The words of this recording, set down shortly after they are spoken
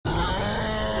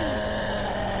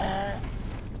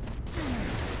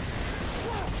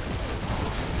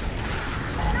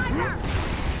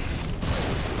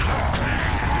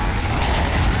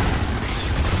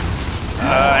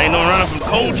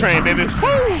Cold Train, baby. Woo!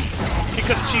 Can you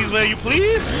cut the cheese, will you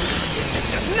please?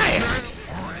 Just nasty.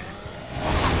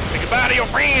 Say goodbye to your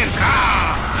friends.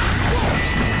 Ah!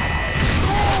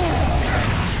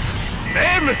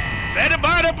 Damn it! Say the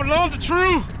body that belongs to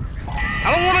True. I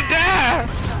don't want to die.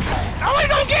 Oh, he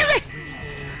gonna get me!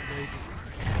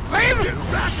 Save me!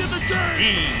 Back in the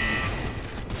game.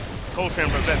 Cold Train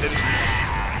from that, baby.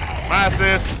 My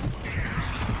assist.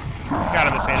 Gotta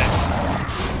be saying that.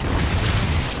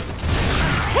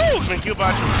 Woo! Been killed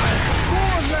by you. 4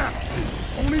 left.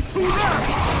 Only 2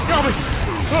 left. Got me.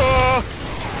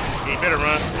 You better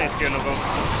run. Ain't scared no go.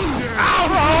 Ow,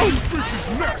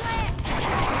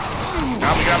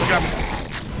 Got me.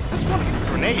 I just want to get a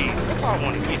grenade. That's all I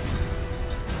want to get.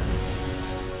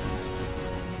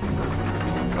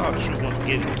 That's all the truth want to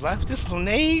get in his life. Just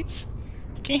grenades?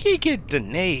 Can he get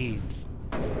grenades?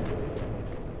 Hey,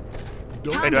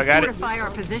 do I got it?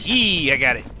 Yee, I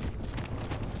got it.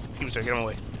 People start getting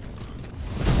away.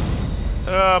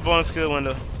 Bonus skill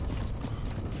window.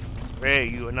 Ray,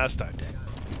 you will not start that.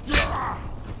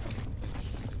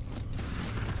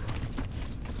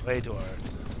 Way too hard.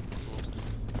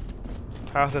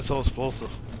 How's that so explosive?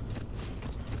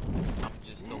 I'm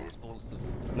just so explosive.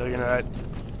 No, you're not.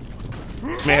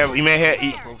 You may have.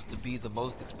 I'm supposed to be the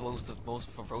most explosive, most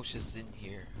ferocious in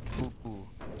here. Ooh.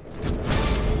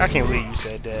 I can't believe you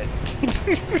said that.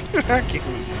 I can't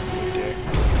believe you said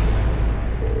that.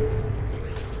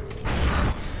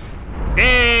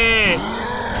 Yay!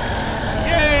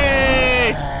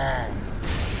 Yay!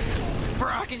 Bro,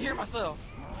 I can hear myself.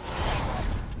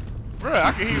 Bro,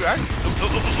 I can hear you. I can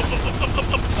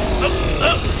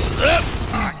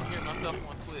hear myself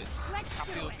on Twitch. I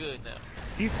feel good now.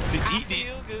 I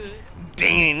feel good.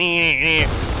 Dang it.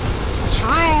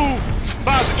 True!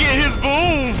 About to get his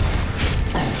boom!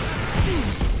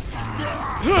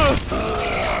 No,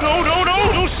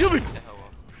 don't shoot me!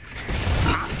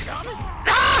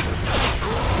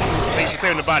 Thank you for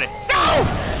saving the body. No!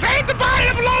 Save the body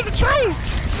that belongs to True!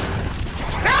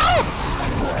 No!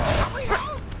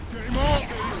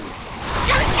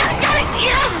 Got it!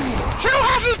 Yes! True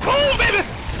has his boom, baby!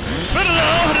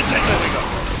 There we go.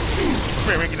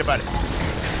 Come here, get the body.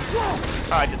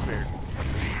 I just buried.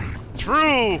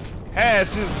 True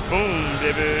has his boom,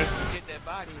 baby. Get that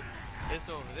body. It's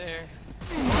over there.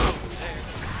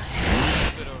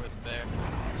 Good over there.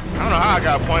 I don't know how I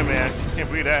got a point, man. Can't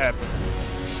believe that happened.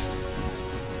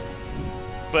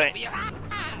 But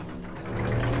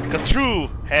cause True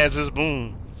has his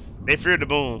boom. They fear the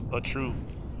boom, but True.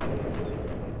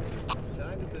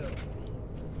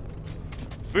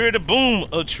 Fear the boom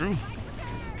of True.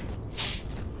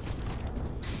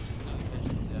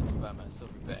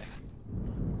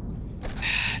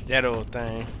 That old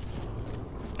thing.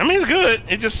 I mean, it's good.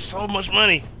 It's just so much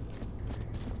money.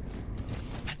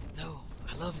 I know.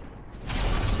 I love it.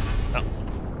 Oh.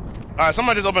 Alright,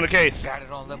 somebody just opened a case. Got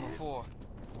it on level 4.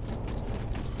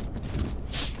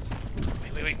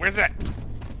 Wait. Where's that?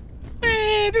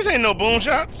 Man, this ain't no boom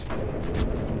shots.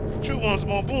 True wants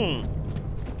more boom.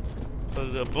 So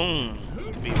the boom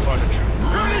to be part of True.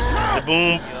 The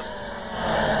boom. Yep.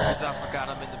 I forgot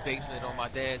I'm in the basement on my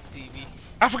dad's TV.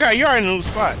 I forgot you're in a new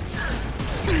spot. Yep.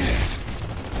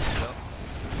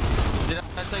 Did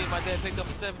I tell you my dad picked up a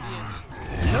 70-inch?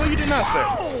 No, you did not, sir.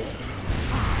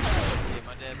 Yeah,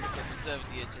 my dad picked up a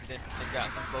 70-inch and then they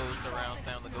got some Bose surround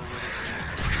sound to go with it.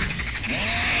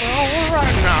 Well,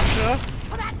 alright now, sir.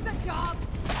 Well, that's the job.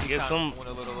 You get some. Went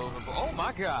a little over, but oh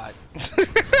my god.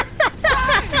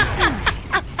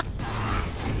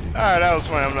 Alright, that was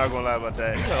funny. I'm not gonna lie about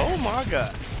that. Oh my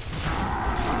god.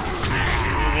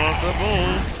 Who wants a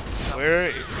boom? Where?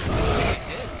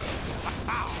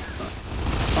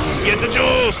 Get the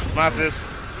jewels! My sis.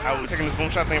 I will be taking this boom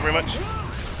shot. Thank you very much.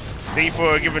 Thank you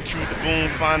for giving True the boom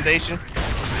foundation.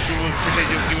 True, appreciate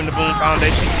you giving the boom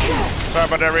foundation. Sorry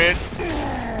about that, Red.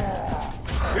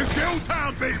 It's go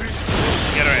time, baby.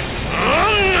 Get it right.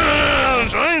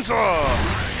 Chainsaw!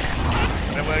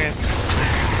 That way again.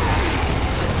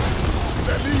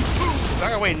 That leaves 2. So I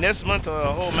gotta wait next month to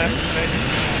a whole master today.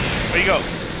 Where you go?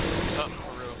 For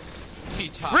real. He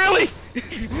chopped. Really?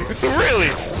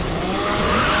 Really?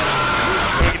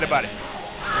 Let me get the body.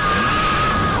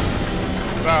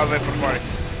 I was late for the party.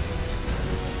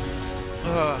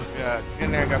 Oh god. Get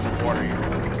in there and got some water here.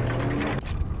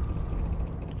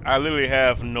 I literally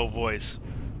have no voice.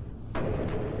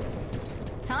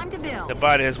 Time to build. The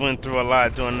body has went through a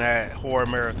lot during that horror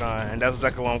marathon, and that's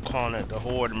exactly what I'm calling it, the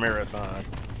horde marathon.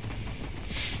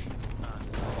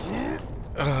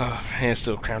 Hand's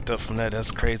still cramped up from that.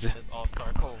 That's crazy. It's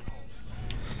all-star cold.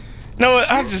 No,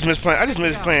 I just miss playing. I just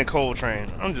miss playing Cold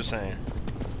Train. I'm just saying.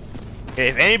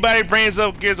 If anybody brings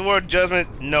up Gears of War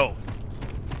Judgment, no.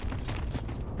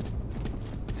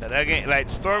 Cause that game, like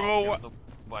story mode.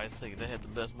 Why say they had the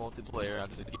best multiplayer out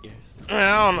of the years?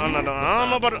 I don't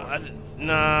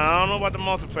know about the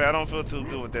multiplayer. I don't feel too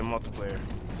good with that multiplayer.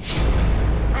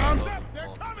 Time's up. They're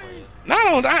coming. No,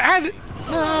 I just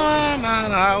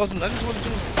wanted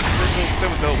to.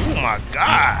 Oh my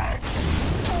god,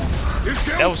 It's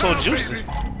go that was so time, juicy. baby.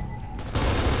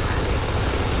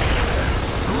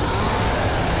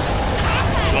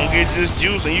 You gonna get this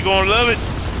juice and you gonna love it.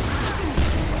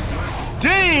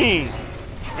 Dang!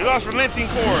 We lost Relenting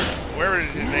Cord, wherever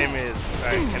his name is.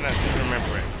 I cannot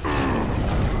remember it.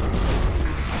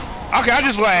 Okay, I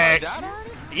just lagged.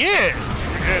 Yeah,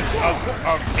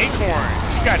 Acorn.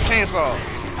 He got chainsaw.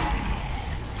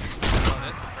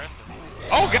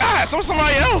 Oh God, so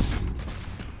somebody else.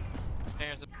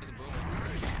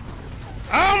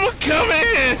 I'm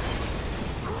coming.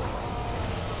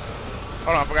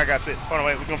 Hold on, I forgot I got 6. Hold on,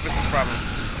 wait, we're gonna fix this problem.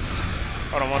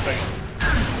 Hold on 1 second.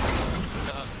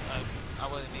 I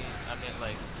wasn't mean. I meant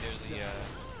like there's the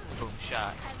boom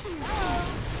shot.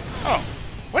 Oh,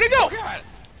 where'd he go? God.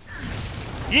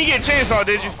 You didn't get a chainsaw,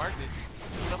 did you? Mark it.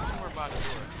 Somewhere by the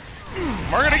door.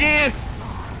 Mark it again.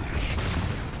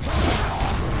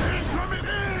 Coming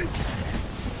in.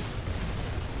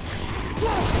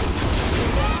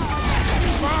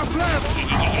 5 left.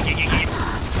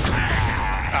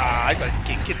 Ah, I got to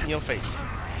get kicked in your face.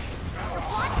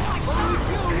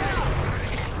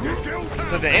 It's go time.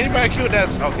 So did anybody kill that?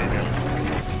 Okay, there.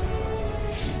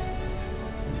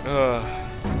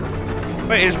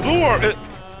 Wait, is blue or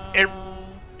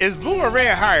is blue or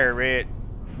red higher? Red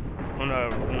on a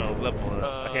level.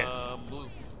 I can't. Blue.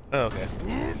 Oh, okay.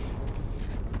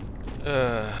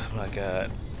 My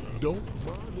God. Don't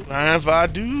Mind if I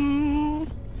do?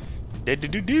 Do do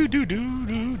do do do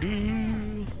do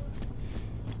do.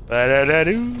 Ba da da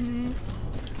do.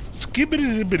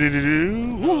 Skibbity biddy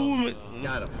do.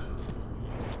 Got him.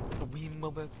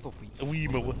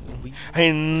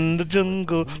 In the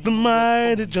jungle, the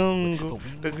mighty jungle,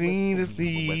 the greenest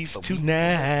leaves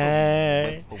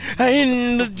tonight.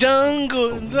 In the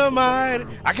jungle, the mighty.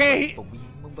 I can't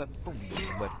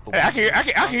hear. Hey, I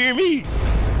can hear me.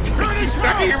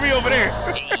 I can hear me over there.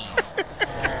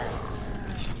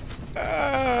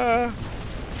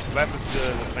 Life is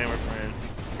good with playing with friends.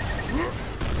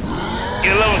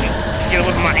 Get a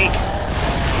look at my ink.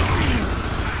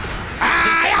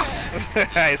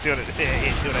 I see what I did there.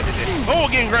 Oh,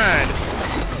 getting grind.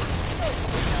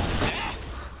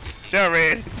 Down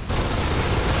red.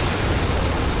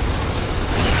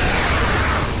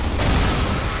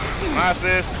 My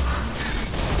sis.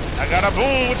 I got a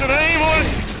boom with your name on it.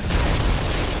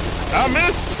 I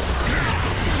miss.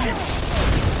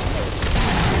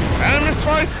 I missed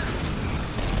twice.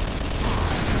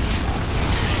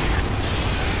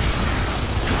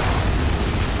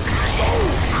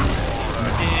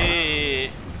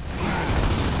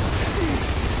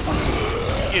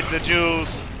 Get the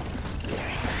juice.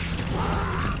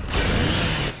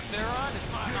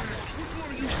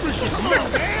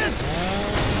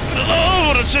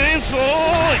 Oh, the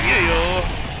chainsaw! Yeah.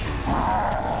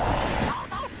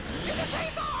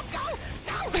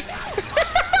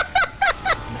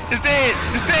 It's dead!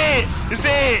 It's dead! It's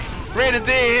dead! Red is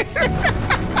dead!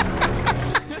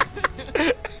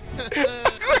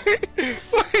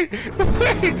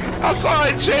 wait! I saw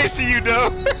it chasing you,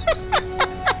 though!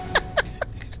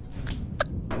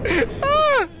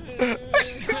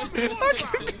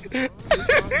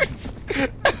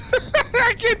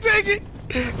 I can't take it!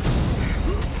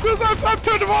 Because I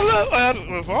turned him all up. I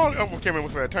can't remember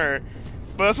which way I turned.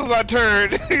 But as soon as I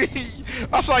turned,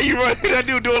 I saw you running. That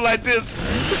dude doing like this.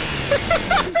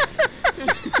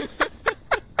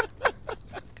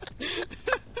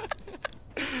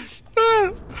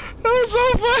 That was so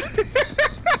funny.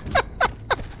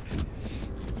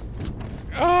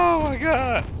 Oh my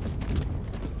god.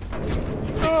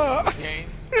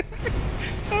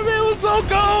 I mean, it was so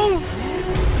cold.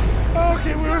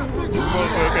 Okay,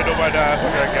 okay, nobody died.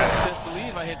 Okay, I got it. I just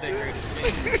believe I hit that greatest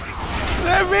game.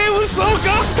 That man was so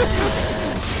good.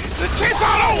 The chase, I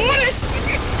don't want it.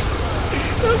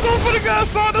 It was so funny, guys. I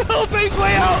saw the whole thing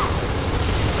play out.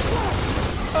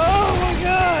 Oh my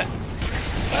god.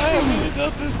 I am really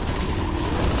nothing.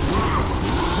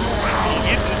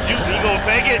 Get this juice, you gonna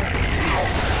take it?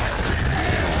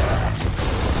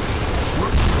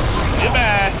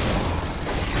 Goodbye.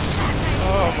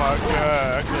 Oh my god,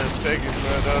 I couldn't take it,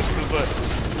 man. That was too much.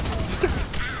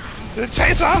 The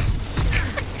chainsaw!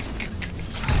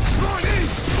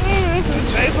 The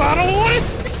chainsaw, I don't want it!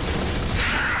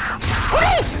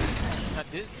 I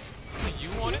did. And you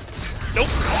want it? Nope.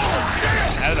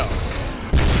 Not at all.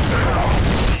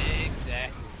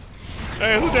 Exactly.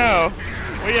 Hey, who's down?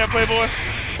 Where you at, Playboy?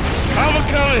 I'm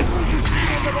coming.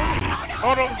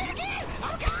 Hold on.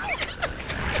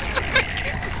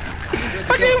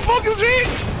 I can't focus, Riep.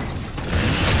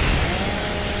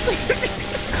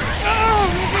 Oh,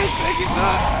 man, take it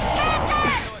back.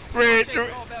 Red.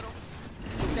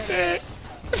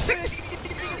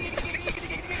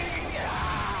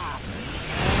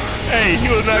 Hey, he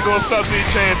was not gonna stop till he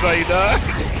changed like that.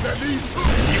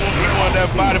 He wanted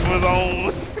that body for his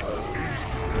own.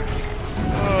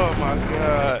 Oh my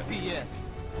god. Yes.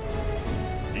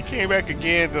 He came back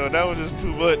again though. That was just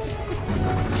too much.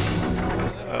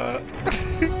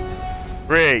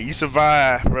 Red, you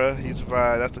survived, bro. You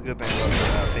survived. That's the good thing about it.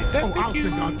 I'll take that. Oh, I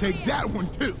think I'll take that one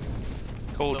too.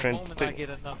 Coltrane. The moment I get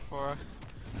enough for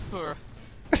Silverback.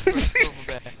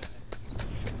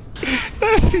 You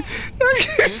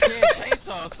can't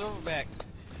chainsaw Silverback.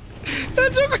 That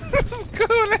joke was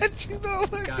going at you though.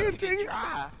 I can't take it.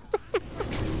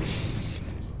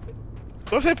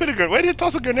 What's that? Put a grenade. Why did he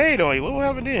toss a grenade on you? What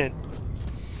happened then?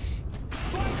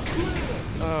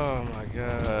 Oh my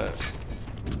god.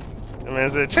 That man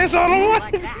said, chainsaw on one!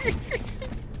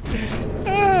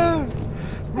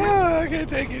 I can't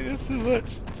take it. It's too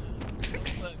much.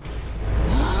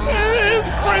 It's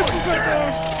priceless.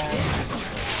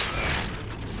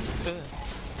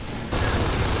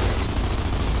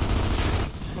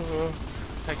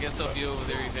 I guess I'll be over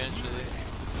there eventually.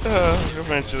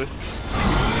 Eventually.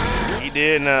 He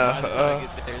did now. By the time I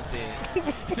get there, it's dead.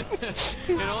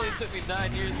 It only took me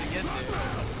 9 years to get there.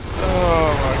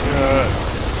 Oh my god.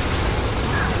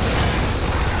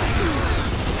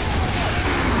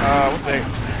 What the heck?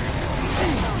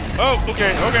 Oh,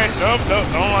 okay. Nope,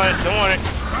 don't want it,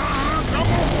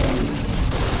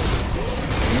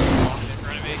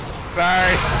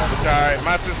 Sorry,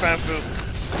 my sister time too.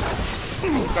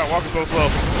 Stop walking so slow.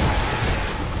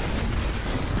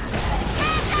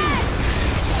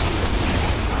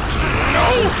 No!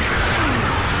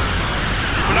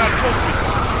 We're not supposed to be.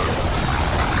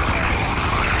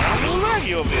 I'm a little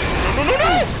laggy over here. No!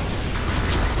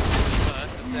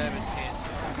 That's a savage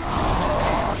cancer.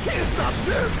 I can't stop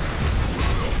this.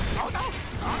 Oh no!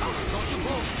 Don't you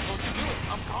move! Don't you do it!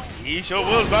 I'm gone! He sure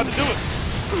was about to do it.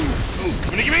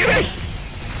 Give me!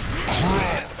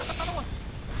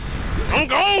 I'm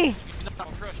gone! You're not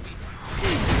gonna crush me.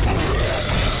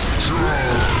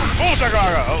 Oh,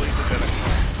 Chakara! Oh, he's a better.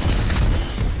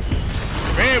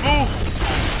 Hey, boo!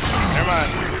 Never mind.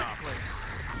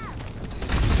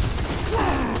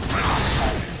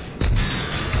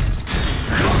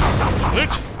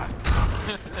 Glitch!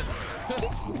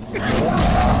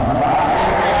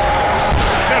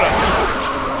 Shut up!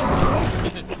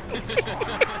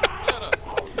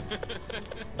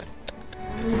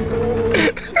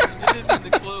 It didn't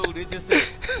explode, it just said...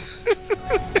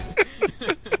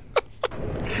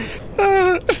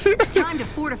 Time to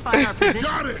fortify our position.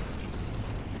 Got it.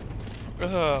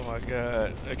 Oh my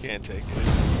god, I can't take it.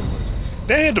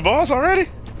 They hit the boss already?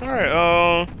 Alright,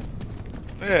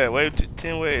 yeah, wave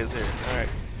 10 waves here. Alright.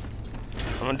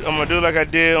 I'm gonna do like I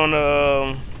did on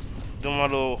the, doing my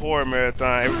little horror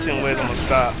marathon. Every 10 waves I'm gonna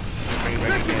stop. Bring it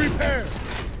back System again. repair.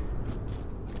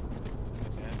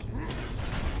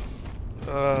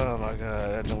 Oh my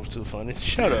god, that joke was too funny.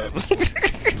 Shut up.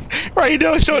 Right, you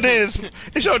know, it showed didn't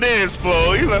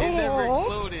explode. He's like, It never "Aw."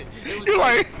 exploded. It was You're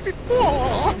like,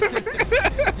 "Aw."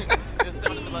 it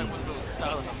sounded like one of those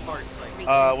Tyler parts.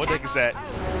 Like, What deck is that?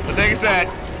 What deck is that?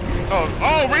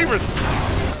 Oh, Reapers!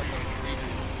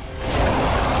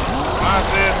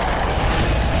 Sis.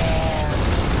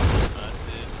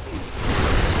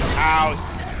 Ow.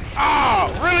 Oh,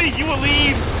 really? You will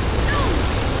leave?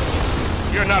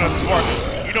 You're not a Spartan.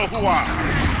 You know who I am.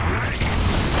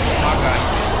 Oh my god.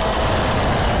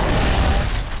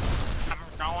 I'm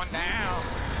going down.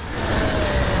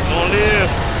 Gonna live.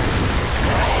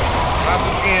 Sis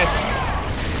again.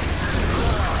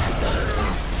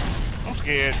 I'm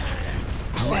scared.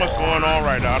 There's so much going on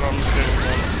right now. I don't understand what's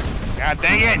going on. God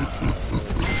dang it!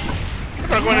 I'm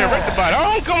gonna go in there and wreck the body.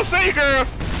 Oh, come save, girl!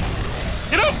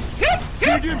 Get up! Get up! Get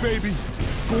up! Dig in, baby.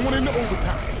 Going into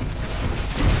overtime.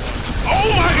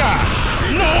 Oh my god!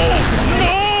 No!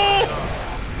 No!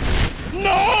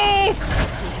 No!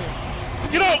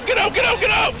 Get up! Get up! Get up!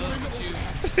 Get up!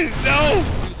 No!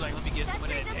 He was like, let me get some of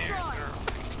that air, girl.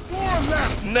 One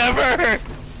left. Never!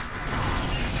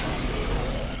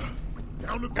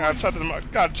 Down to God,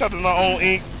 chopped in my own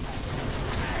ink.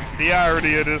 The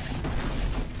irony of this.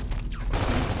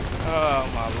 Oh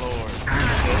my lord.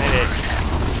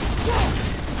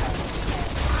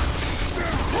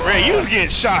 Ray, you was getting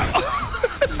shot.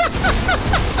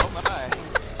 Oh my.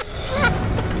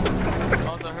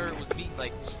 All I heard was meat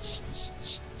like.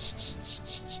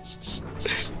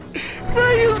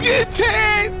 Bro, he was getting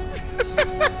tagged.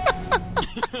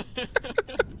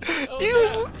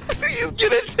 he was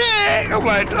getting tagged. I'm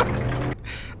like,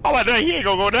 no, he ain't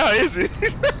gonna go down, is he?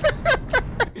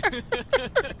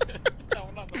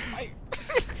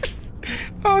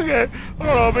 Okay, hold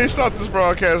on, let me stop this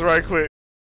broadcast right quick.